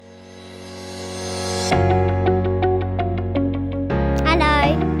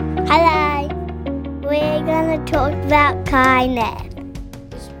about kindness.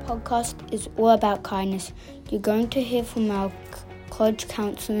 This podcast is all about kindness. You're going to hear from our college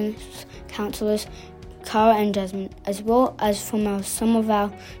counsellors, Cara and Jasmine, as well as from some of our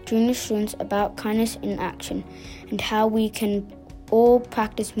junior students about kindness in action and how we can all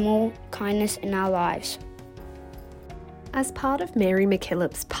practice more kindness in our lives. As part of Mary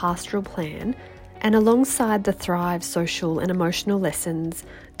MacKillop's pastoral plan, and alongside the Thrive social and emotional lessons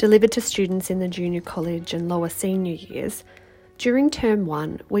delivered to students in the junior college and lower senior years, during Term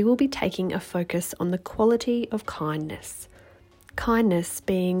 1 we will be taking a focus on the quality of kindness. Kindness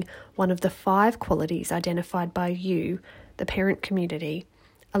being one of the 5 qualities identified by you, the parent community,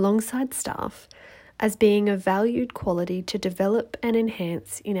 alongside staff, as being a valued quality to develop and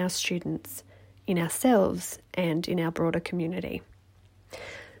enhance in our students, in ourselves, and in our broader community.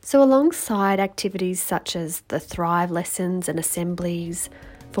 So alongside activities such as the Thrive lessons and assemblies,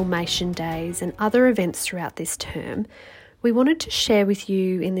 formation days and other events throughout this term, we wanted to share with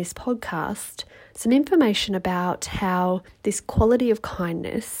you in this podcast some information about how this quality of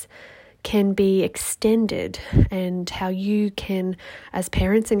kindness can be extended and how you can, as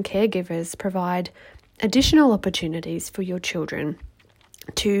parents and caregivers, provide additional opportunities for your children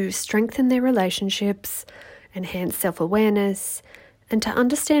to strengthen their relationships, enhance self-awareness, and to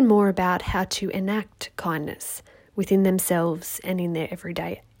understand more about how to enact kindness within themselves and in their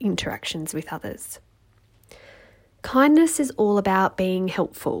everyday interactions with others. Kindness is all about being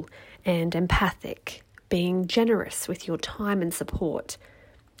helpful and empathic, being generous with your time and support.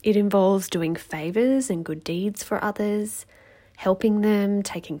 It involves doing favours and good deeds for others, helping them,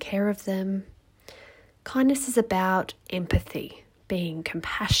 taking care of them. Kindness is about empathy, being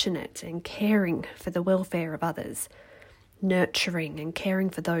compassionate and caring for the welfare of others, nurturing and caring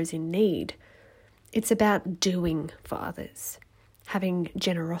for those in need. It's about doing for others, having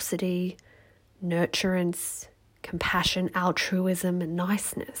generosity, nurturance, compassion, altruism, and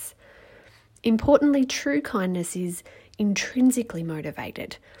niceness. Importantly, true kindness is intrinsically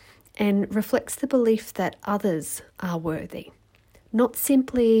motivated and reflects the belief that others are worthy, not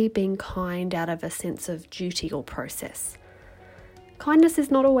simply being kind out of a sense of duty or process. Kindness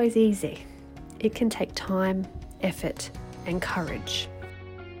is not always easy. It can take time, effort, and courage.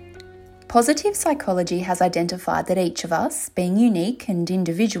 Positive psychology has identified that each of us, being unique and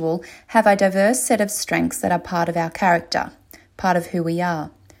individual, have a diverse set of strengths that are part of our character, part of who we are.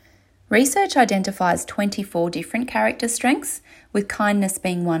 Research identifies 24 different character strengths, with kindness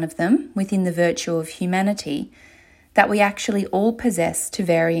being one of them, within the virtue of humanity, that we actually all possess to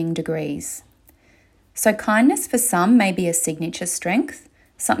varying degrees. So kindness for some may be a signature strength,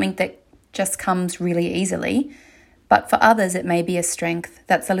 something that just comes really easily, but for others it may be a strength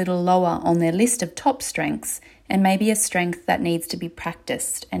that's a little lower on their list of top strengths and maybe a strength that needs to be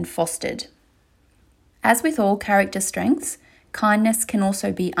practiced and fostered. As with all character strengths, kindness can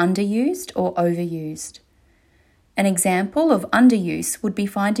also be underused or overused. An example of underuse would be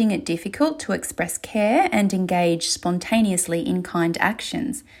finding it difficult to express care and engage spontaneously in kind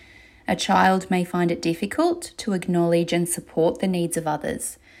actions. A child may find it difficult to acknowledge and support the needs of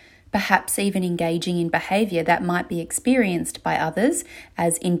others, perhaps even engaging in behaviour that might be experienced by others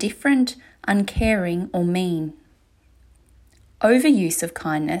as indifferent, uncaring, or mean. Overuse of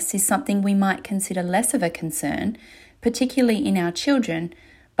kindness is something we might consider less of a concern, particularly in our children,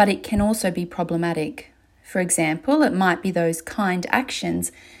 but it can also be problematic. For example, it might be those kind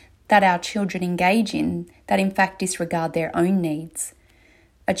actions that our children engage in that in fact disregard their own needs.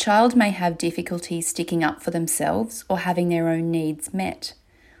 A child may have difficulty sticking up for themselves or having their own needs met.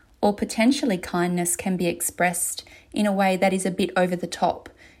 Or potentially kindness can be expressed in a way that is a bit over the top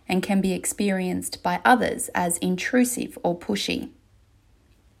and can be experienced by others as intrusive or pushy.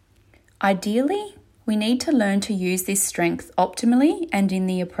 Ideally, we need to learn to use this strength optimally and in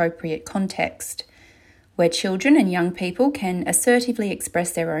the appropriate context, where children and young people can assertively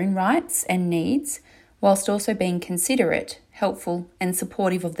express their own rights and needs, whilst also being considerate, helpful, and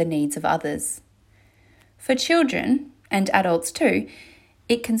supportive of the needs of others. For children, and adults too,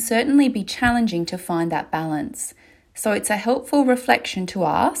 it can certainly be challenging to find that balance, so it's a helpful reflection to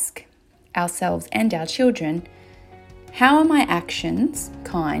ask ourselves and our children, how are my actions,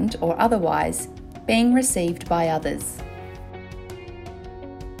 kind or otherwise, being received by others?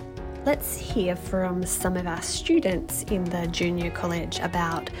 Let's hear from some of our students in the junior college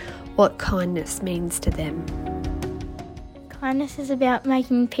about what kindness means to them. Kindness is about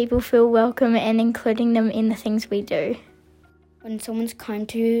making people feel welcome and including them in the things we do. When someone's kind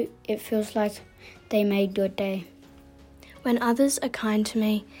to you, it feels like they made your day. When others are kind to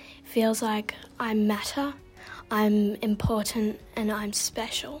me, it feels like I matter, I'm important, and I'm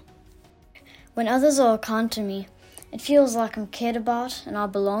special. When others are kind to me, It feels like I'm cared about and I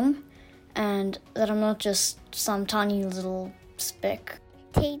belong, and that I'm not just some tiny little speck.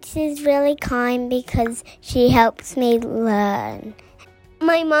 Teacher's really kind because she helps me learn.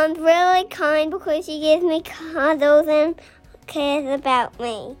 My mum's really kind because she gives me cuddles and cares about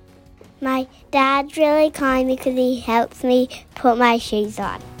me. My dad's really kind because he helps me put my shoes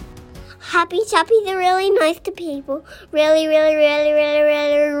on. Happy Chappies are really nice to people. Really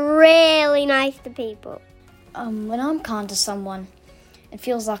nice to people. When I'm kind to someone, it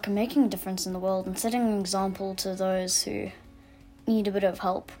feels like I'm making a difference in the world and setting an example to those who need a bit of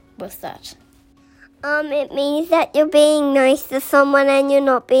help with that. It means that you're being nice to someone and you're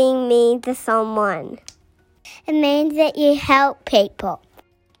not being mean to someone. It means that you help people.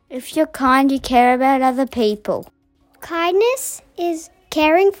 If you're kind, you care about other people. Kindness is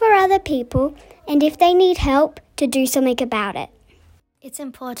caring for other people, and if they need help, to do something about it. It's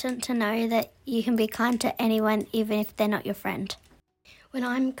important to know that you can be kind to anyone, even if they're not your friend. When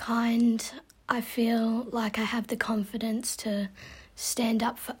I'm kind, I feel like I have the confidence to stand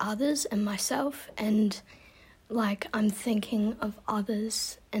up for others and myself, and like I'm thinking of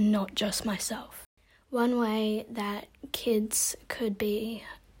others and not just myself. One way that kids could be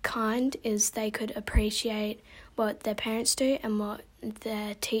kind is they could appreciate what their parents do and what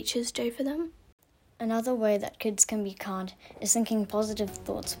their teachers do for them. Another way that kids can be kind is thinking positive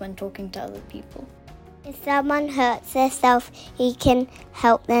thoughts when talking to other people. If someone hurts themselves, you can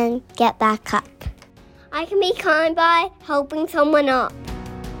help them get back up. I can be kind by helping someone up.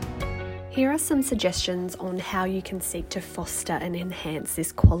 Here are some suggestions on how you can seek to foster and enhance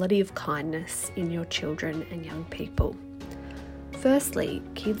this quality of kindness in your children and young people. Firstly,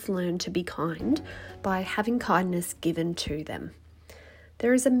 kids learn to be kind by having kindness given to them.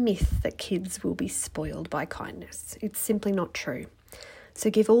 There is a myth that kids will be spoiled by kindness. It's simply not true.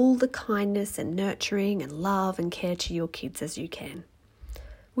 So give all the kindness and nurturing and love and care to your kids as you can.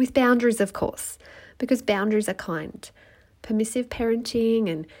 With boundaries, of course, because boundaries are kind. Permissive parenting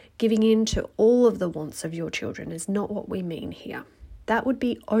and giving in to all of the wants of your children is not what we mean here. That would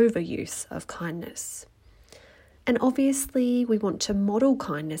be overuse of kindness. And obviously, we want to model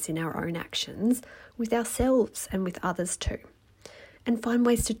kindness in our own actions with ourselves and with others too. And find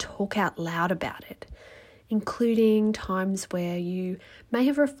ways to talk out loud about it, including times where you may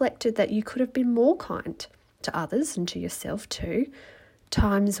have reflected that you could have been more kind to others and to yourself too.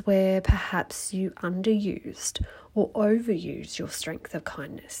 Times where perhaps you underused or overused your strength of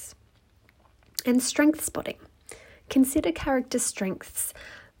kindness. And strength spotting. Consider character strengths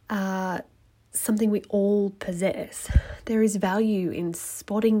something we all possess. There is value in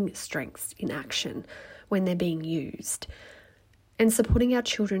spotting strengths in action when they're being used, and supporting our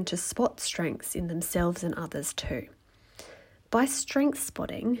children to spot strengths in themselves and others too. By strength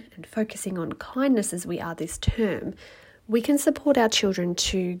spotting and focusing on kindness as we are this term, we can support our children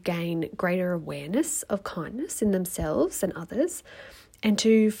to gain greater awareness of kindness in themselves and others, and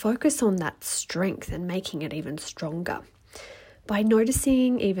to focus on that strength and making it even stronger. By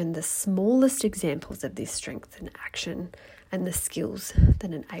noticing even the smallest examples of this strength in action and the skills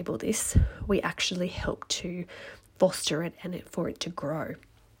that enable this, we actually help to foster it and for it to grow.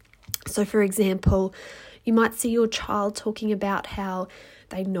 So for example, you might see your child talking about how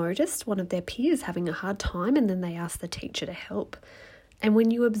they noticed one of their peers having a hard time and then they asked the teacher to help. And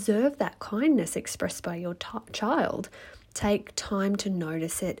when you observe that kindness expressed by your child, take time to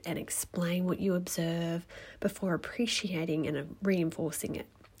notice it and explain what you observe before appreciating and reinforcing it.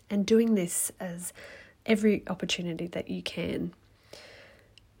 And doing this as every opportunity that you can.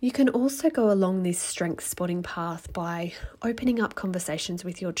 You can also go along this strength spotting path by opening up conversations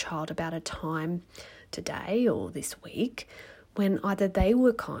with your child about a time today or this week when either they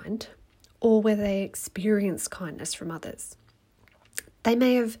were kind or where they experienced kindness from others. They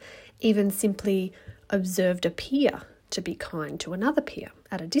may have even simply observed a peer to be kind to another peer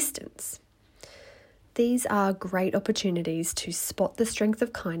at a distance. These are great opportunities to spot the strength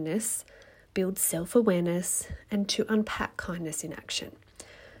of kindness, build self-awareness, and to unpack kindness in action.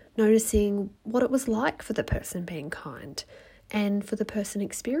 Noticing what it was like for the person being kind and for the person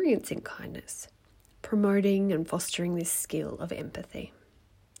experiencing kindness, promoting and fostering this skill of empathy.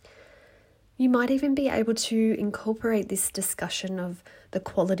 You might even be able to incorporate this discussion of the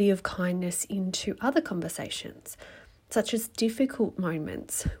quality of kindness into other conversations, such as difficult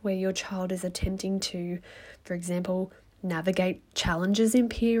moments where your child is attempting to, for example, navigate challenges in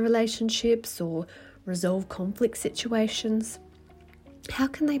peer relationships or resolve conflict situations. How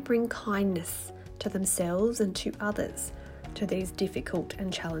can they bring kindness to themselves and to others to these difficult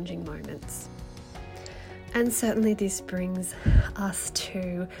and challenging moments? And certainly this brings us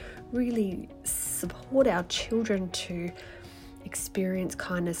to really support our children to experience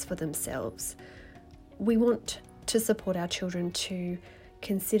kindness for themselves. We want to support our children to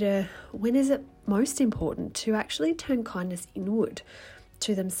consider when is it most important to actually turn kindness inward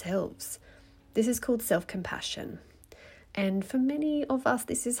to themselves. This is called self-compassion. And for many of us,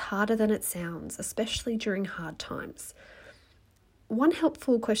 this is harder than it sounds, especially during hard times. One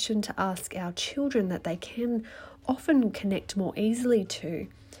helpful question to ask our children that they can often connect more easily to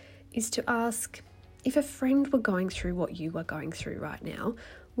is to ask, if a friend were going through what you are going through right now,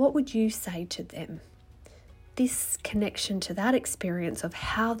 what would you say to them? This connection to that experience of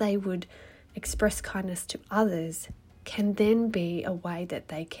how they would express kindness to others can then be a way that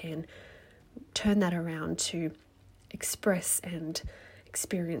they can turn that around to express and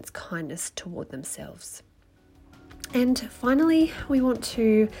experience kindness toward themselves. And finally, we want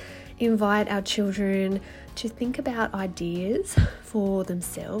to invite our children to think about ideas for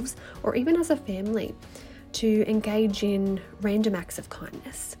themselves or even as a family to engage in random acts of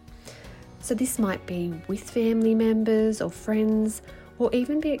kindness. So this might be with family members or friends, or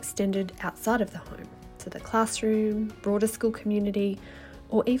even be extended outside of the home, to the classroom, broader school community,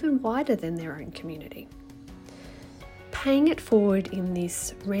 or even wider than their own community. Paying it forward in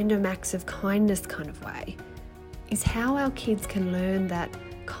this random acts of kindness kind of way is how our kids can learn that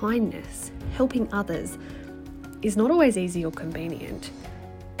kindness, helping others, is not always easy or convenient,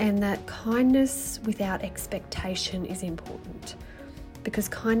 and that kindness without expectation is important, because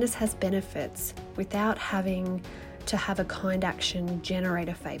kindness has benefits without having to have a kind action generate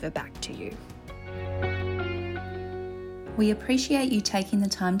a favour back to you. We appreciate you taking the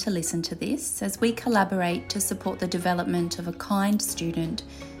time to listen to this as we collaborate to support the development of a kind student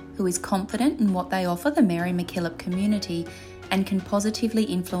who is confident in what they offer the Mary MacKillop community and can positively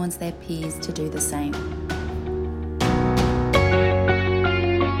influence their peers to do the same.